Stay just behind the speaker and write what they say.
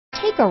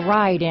Take a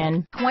ride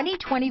in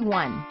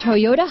 2021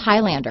 Toyota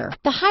Highlander.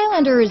 The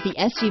Highlander is the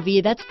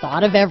SUV that's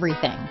thought of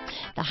everything.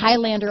 The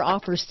Highlander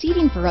offers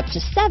seating for up to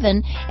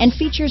 7 and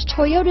features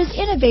Toyota's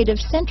innovative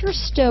center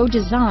stow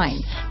design.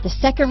 The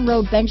second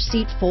row bench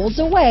seat folds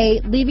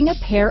away, leaving a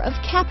pair of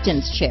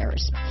captain's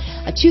chairs.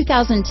 A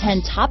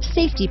 2010 top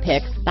safety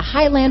pick, the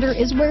Highlander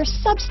is where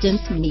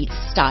substance meets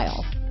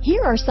style.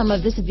 Here are some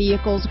of this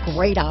vehicle's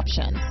great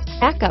options: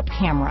 backup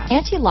camera,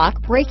 anti-lock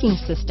braking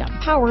system,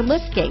 power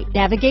liftgate,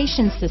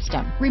 navigation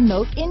system,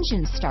 remote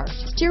engine start,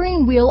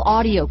 steering wheel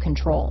audio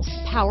controls,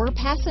 power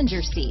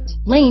passenger seat,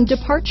 lane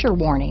departure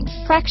warning,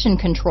 traction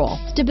control,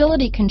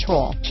 stability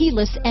control,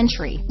 keyless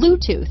entry,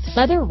 Bluetooth,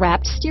 leather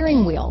wrapped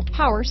steering wheel,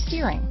 power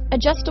steering,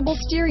 adjustable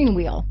steering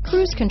wheel,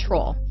 cruise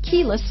control,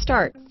 keyless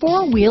start,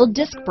 4-wheel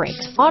disc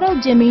brakes, auto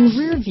dimming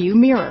rear view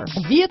mirror.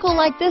 A vehicle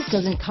like this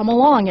doesn't come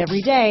along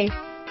every day.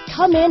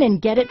 Come in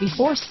and get it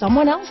before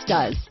someone else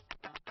does.